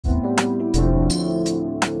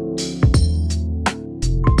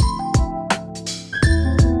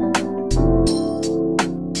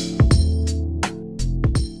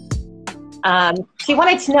She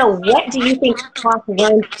wanted to know, what do you think Pac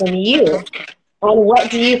learned from you, and what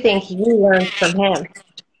do you think you learned from him?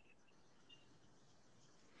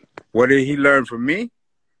 What did he learn from me?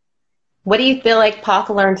 What do you feel like Pac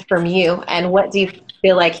learned from you, and what do you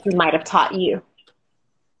feel like he might have taught you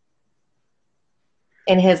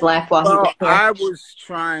in his life while he was Well, here? I was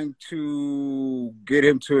trying to get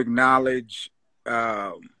him to acknowledge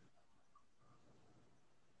um,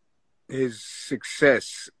 his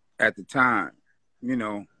success at the time. You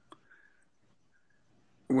know,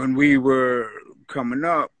 when we were coming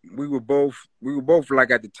up, we were both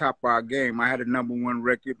like at the top of our game. I had a #1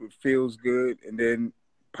 record with Feels Good, and then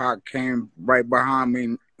Pac came right behind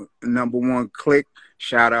me, #1 Click.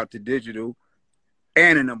 Shout out to Digital,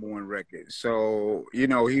 and a #1 record. So, you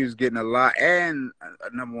know, he was getting a lot, and a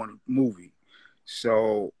 #1 movie.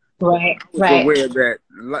 So Right, I was right, aware that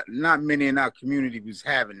not many in our community was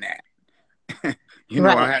having that. You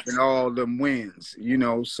know, right. having all them wins, you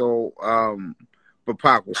know. So but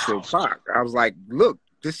Pac was still Pac. I was like, look,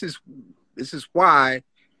 this is why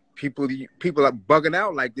people are bugging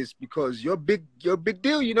out like this, because you're a big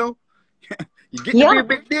deal, you know. You get to be Yeah, a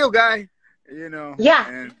big deal, guy, you know. yeah.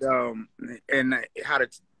 And how to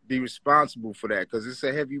be responsible for that, because it's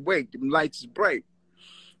a heavy weight. The lights is bright.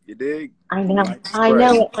 You dig? I Them know, lights is I bright.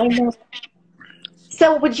 know it, I know.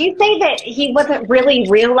 So would you say that he wasn't really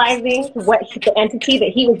realizing the entity that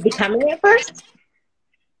he was becoming at first?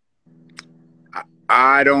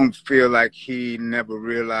 I don't feel like he never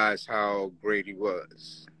realized how great he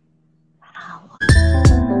was.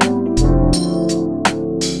 Wow.